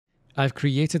I've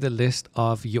created a list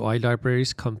of UI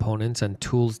libraries, components, and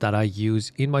tools that I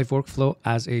use in my workflow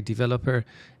as a developer,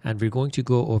 and we're going to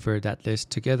go over that list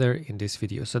together in this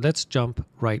video. So let's jump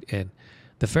right in.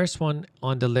 The first one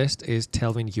on the list is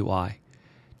Tailwind UI.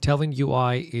 Tailwind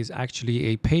UI is actually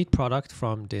a paid product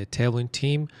from the Tailwind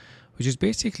team, which is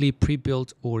basically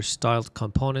pre-built or styled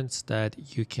components that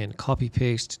you can copy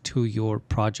paste to your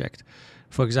project.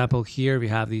 For example, here we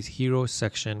have these hero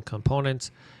section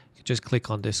components. You just click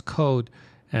on this code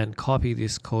and copy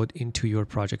this code into your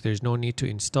project. There's no need to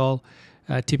install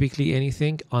typically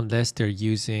anything unless they're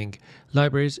using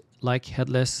libraries like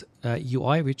Headless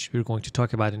UI, which we're going to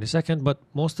talk about in a second, but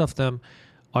most of them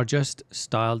are just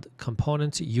styled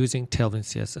components using Tailwind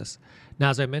CSS.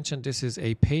 Now, as I mentioned, this is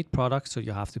a paid product, so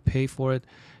you have to pay for it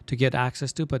to get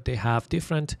access to, but they have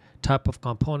different type of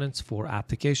components for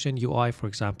application UI, for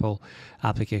example,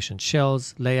 application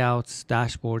shells, layouts,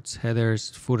 dashboards,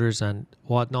 headers, footers, and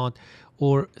whatnot,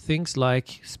 or things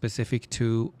like specific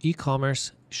to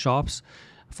e-commerce shops,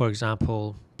 for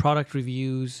example, product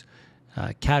reviews,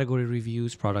 category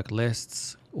reviews, product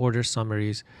lists, order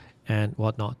summaries, and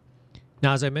whatnot.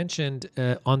 Now, as I mentioned,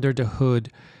 under the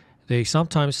hood,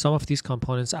 sometimes some of these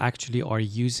components actually are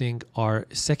using our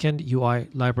second UI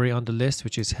library on the list,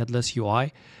 which is Headless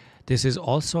UI. This is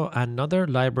also another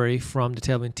library from the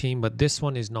Tailwind team, but this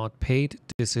one is not paid.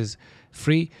 This is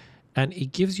free, and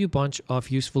it gives you a bunch of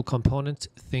useful components,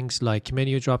 things like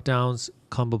menu dropdowns,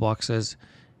 combo boxes,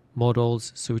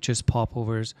 modals, switches,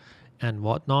 popovers, and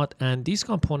whatnot. And these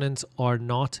components are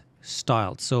not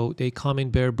styled, so they come in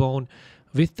bare bone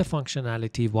with the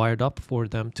functionality wired up for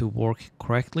them to work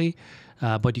correctly,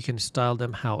 but you can style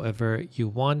them however you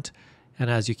want. And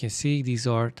as you can see, these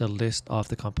are the list of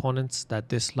the components that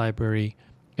this library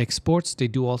exports. They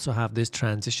do also have this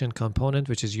transition component,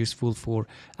 which is useful for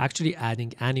actually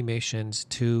adding animations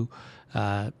to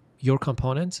your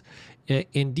components.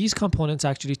 And these components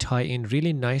actually tie in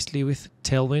really nicely with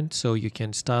Tailwind, so you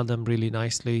can style them really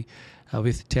nicely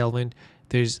with Tailwind.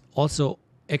 There's also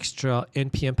extra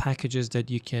NPM packages that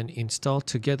you can install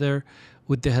together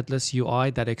with the Headless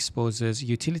UI that exposes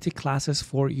utility classes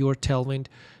for your Tailwind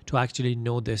to actually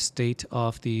know the state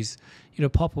of these,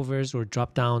 popovers or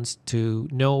dropdowns, to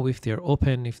know if they're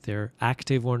open, if they're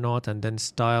active or not, and then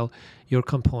style your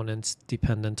components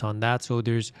dependent on that. So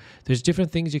there's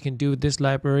different things you can do with this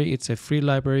library. It's a free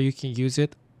library. You can use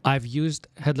it. I've used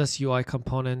Headless UI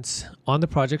components on the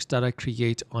projects that I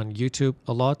create on YouTube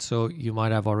a lot, so you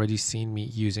might have already seen me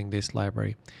using this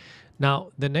library. Now,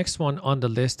 the next one on the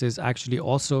list is actually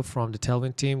also from the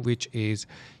Tailwind team, which is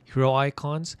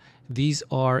Heroicons. These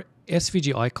are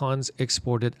SVG icons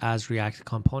exported as React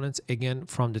components, again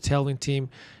from the Tailwind team.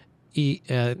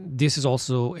 This is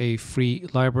also a free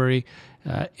library,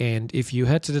 and if you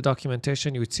head to the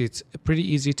documentation, you would see it's pretty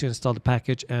easy to install the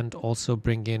package and also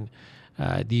bring in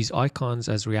these icons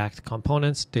as React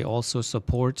components. They also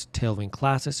support Tailwind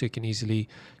classes, so you can easily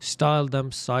style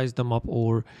them, size them up,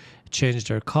 or change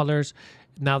their colors.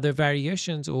 Now, the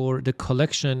variations or the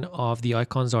collection of the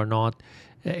icons are not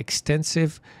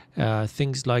extensive.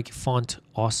 Things like Font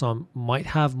Awesome might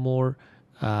have more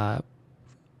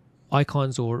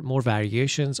icons or more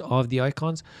variations of the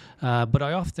icons, but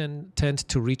I often tend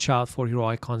to reach out for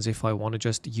Heroicons if I want to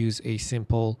just use a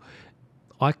simple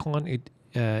icon. It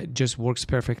just works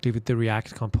perfectly with the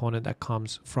React component that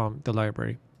comes from the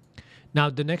library. Now,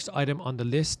 the next item on the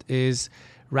list is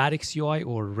Radix UI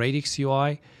or Radix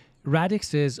UI.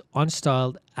 Radix is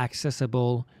unstyled,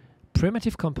 accessible,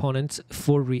 primitive components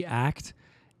for React.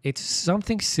 It's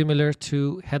something similar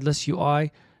to Headless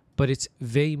UI, but it's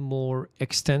way more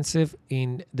extensive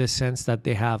in the sense that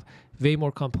they have way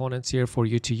more components here for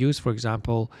you to use. For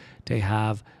example, they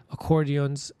have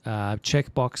accordions,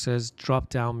 checkboxes,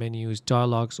 drop-down menus,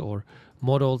 dialogues, or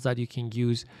modals that you can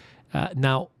use.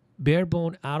 Now, bare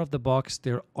bone out of the box,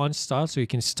 they're unstyled, so you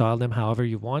can style them however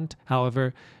you want.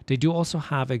 However, they do also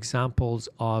have examples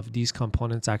of these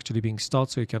components actually being styled,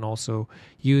 so you can also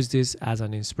use this as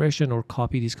an inspiration or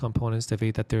copy these components the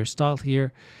way that they're styled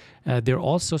here. They're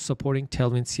also supporting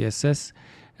Tailwind CSS.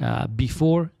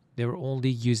 Before, they were only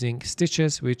using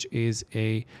Stitches, which is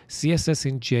a CSS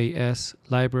in JS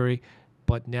library,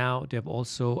 but now they've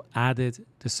also added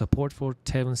the support for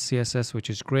Tailwind CSS, which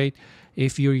is great.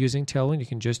 If you're using Tailwind, you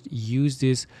can just use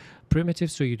this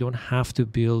primitive, so you don't have to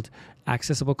build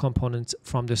accessible components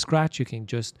from the scratch. You can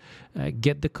just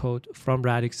get the code from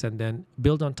Radix and then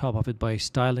build on top of it by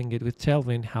styling it with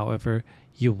Tailwind however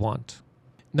you want.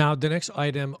 Now, the next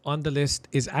item on the list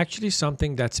is actually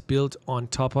something that's built on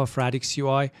top of Radix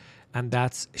UI, and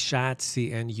that's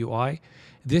Shadcn UI.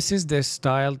 This is the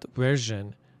styled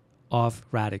version of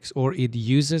Radix, or it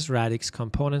uses Radix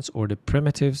components or the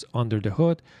primitives under the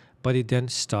hood, but it then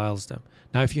styles them.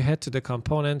 Now, if you head to the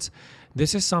components,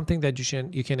 this is something that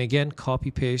you can again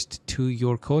copy paste to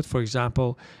your code. For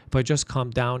example, if I just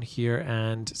come down here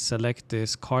and select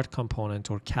this card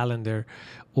component or calendar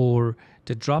or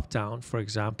the drop down, for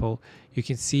example, you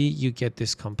can see you get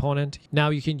this component. Now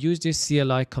you can use these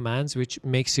CLI commands, which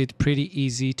makes it pretty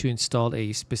easy to install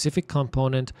a specific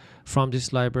component from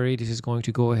this library. This is going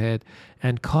to go ahead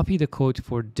and copy the code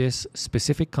for this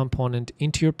specific component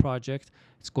into your project.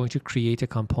 It's going to create a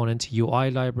component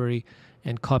UI library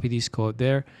and copy this code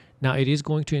there. Now it is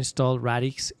going to install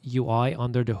Radix UI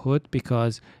under the hood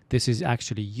because this is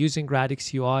actually using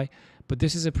Radix UI, but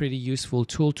this is a pretty useful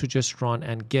tool to just run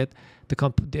and get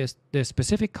the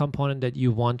specific component that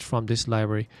you want from this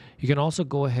library. You can also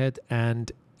go ahead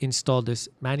and install this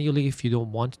manually if you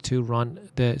don't want to run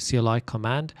the CLI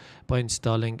command by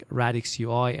installing Radix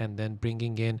UI and then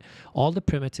bringing in all the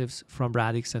primitives from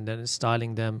Radix and then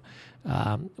styling them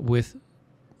with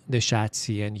the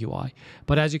Shadcn UI.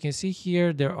 But as you can see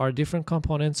here, there are different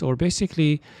components, or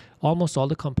basically almost all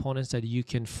the components that you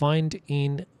can find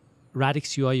in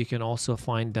Radix UI. You can also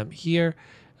find them here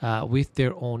with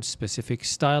their own specific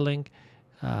styling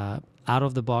out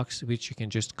of the box, which you can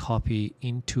just copy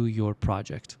into your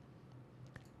project.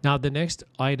 Now, the next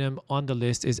item on the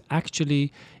list is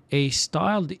actually a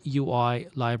styled UI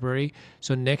library.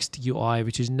 So Next UI,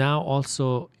 which is now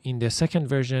also in the second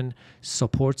version,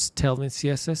 supports Tailwind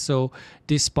CSS. So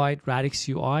despite Radix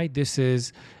UI, this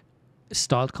is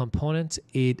styled components.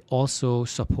 It also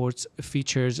supports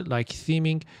features like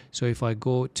theming. So if I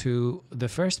go to the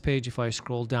first page, if I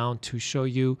scroll down to show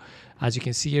you, as you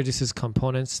can see here, this is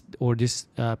components, or this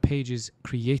page is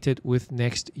created with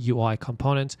Next UI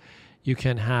components. You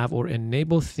can have or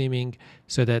enable theming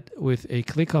so that with a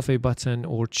click of a button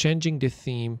or changing the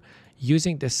theme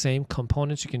using the same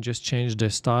components, you can just change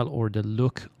the style or the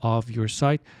look of your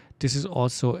site. This is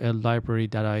also a library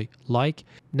that I like.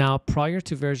 Now, prior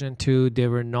to version 2, they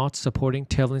were not supporting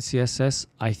Tailwind CSS.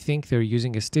 I think they're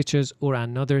using a Stitches or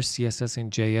another CSS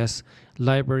in JS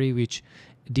library, which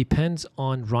depends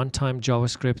on runtime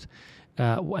JavaScript.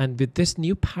 And with this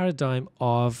new paradigm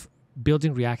of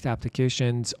building React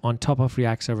applications on top of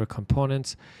React Server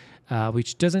components,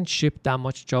 which doesn't ship that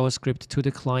much JavaScript to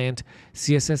the client,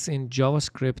 CSS in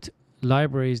JavaScript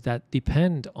libraries that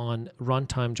depend on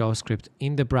runtime JavaScript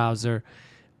in the browser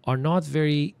are not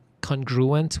very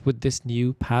congruent with this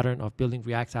new pattern of building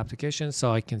React applications.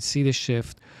 So I can see the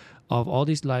shift of all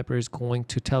these libraries going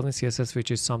to Tailwind CSS,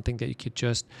 which is something that you could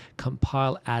just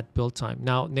compile at build time.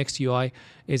 Now, Next UI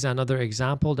is another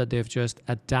example that they've just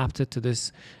adapted to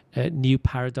this new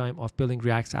paradigm of building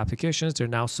React applications. They're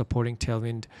now supporting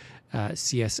Tailwind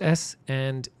CSS,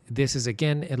 and this is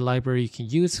again a library you can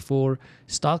use for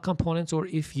style components, or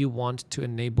if you want to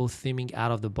enable theming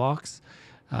out of the box.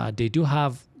 They do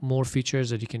have more features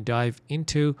that you can dive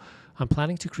into. I'm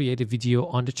planning to create a video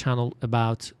on the channel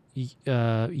about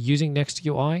using Next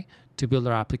UI to build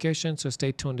our application, so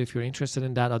stay tuned if you're interested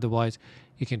in that. Otherwise,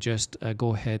 you can just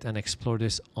go ahead and explore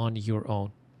this on your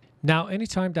own. Now,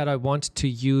 anytime that I want to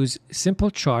use simple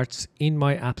charts in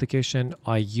my application,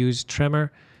 I use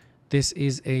Tremor. This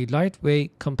is a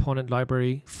lightweight component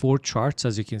library for charts.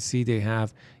 As you can see, they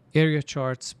have area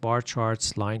charts, bar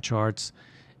charts, line charts,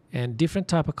 and different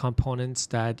type of components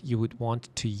that you would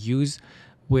want to use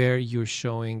where you're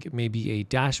showing maybe a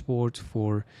dashboard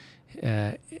for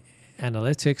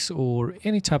analytics or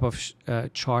any type of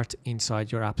chart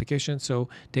inside your application. So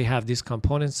they have these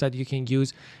components that you can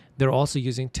use. They're also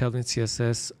using Tailwind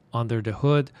CSS under the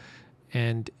hood,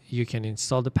 and you can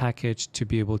install the package to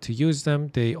be able to use them.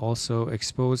 They also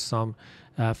expose some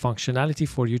functionality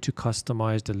for you to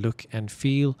customize the look and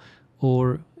feel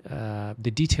or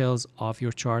the details of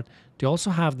your chart. They also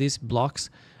have these blocks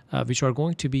which are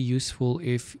going to be useful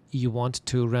if you want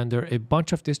to render a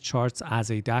bunch of these charts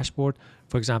as a dashboard.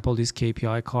 For example, these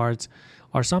KPI cards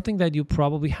are something that you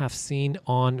probably have seen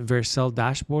on Vercel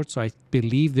dashboards. So I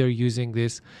believe they're using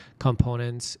these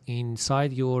components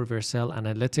inside your Vercel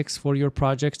analytics for your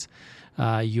projects.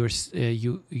 You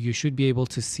should be able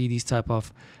to see these type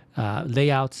of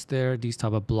layouts there, these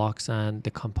type of blocks, and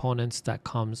the components that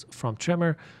comes from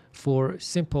Tremor for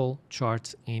simple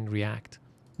charts in React.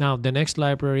 Now, the next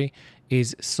library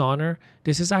is Sonar.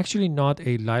 This is actually not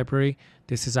a library.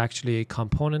 This is actually a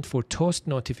component for toast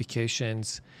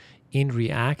notifications in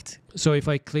React. So if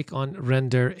I click on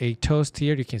render a toast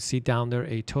here, you can see down there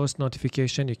a toast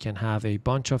notification. You can have a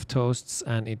bunch of toasts,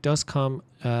 and it does come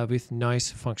with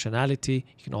nice functionality.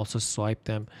 You can also swipe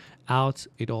them out.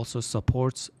 It also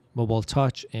supports mobile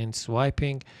touch and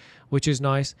swiping, which is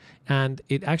nice. And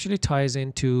it actually ties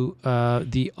into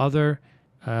the other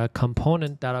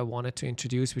component that I wanted to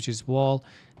introduce, which is Vaul.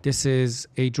 This is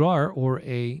a drawer or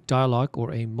a dialog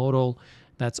or a modal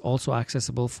that's also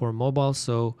accessible for mobile,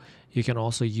 so you can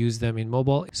also use them in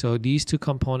mobile. So these two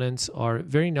components are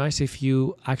very nice if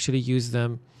you actually use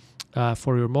them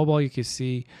for your mobile. You can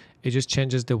see it just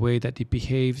changes the way that it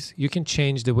behaves. You can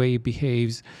change the way it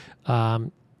behaves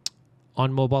on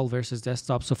mobile versus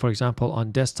desktop. So for example,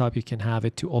 on desktop, you can have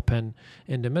it to open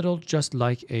in the middle, just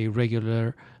like a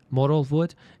regular modal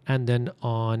would. And then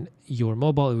on your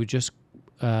mobile, it would just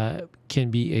can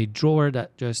be a drawer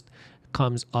that just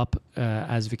comes up,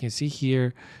 as we can see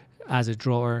here, as a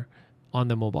drawer on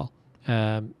the mobile.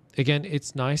 Again,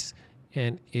 it's nice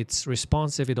and it's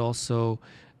responsive. It also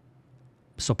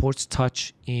supports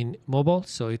touch in mobile,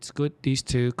 so it's good. These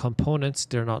two components,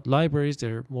 they're not libraries,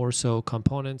 they're more so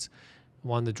components.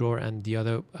 One the drawer and the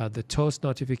other the toast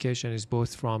notification is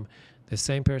both from the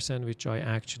same person, which I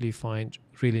actually find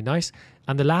really nice.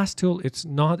 And the last tool, it's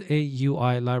not a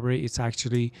UI library, it's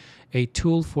actually a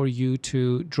tool for you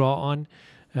to draw on.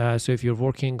 So if you're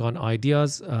working on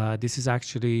ideas, this is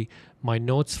actually my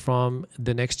notes from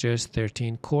the NextJs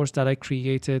 13 course that I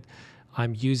created.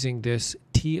 I'm using this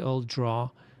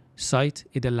tldraw site.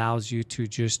 It allows you to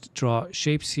just draw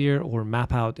shapes here or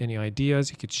map out any ideas.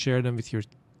 You could share them with your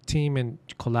team and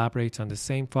collaborate on the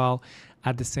same file.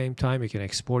 At the same time, you can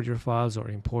export your files or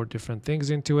import different things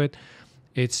into it.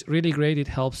 It's really great. It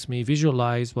helps me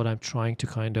visualize what I'm trying to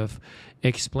kind of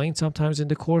explain sometimes in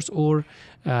the course, or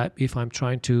if I'm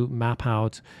trying to map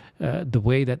out the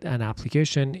way that an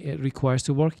application requires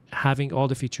to work, having all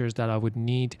the features that I would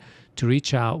need to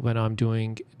reach out when I'm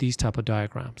doing these type of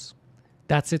diagrams.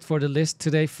 That's it for the list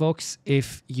today, folks.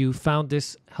 If you found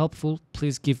this helpful,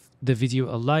 please give the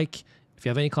video a like. If you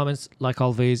have any comments, like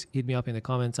always, hit me up in the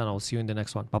comments and I'll see you in the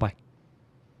next one. Bye-bye.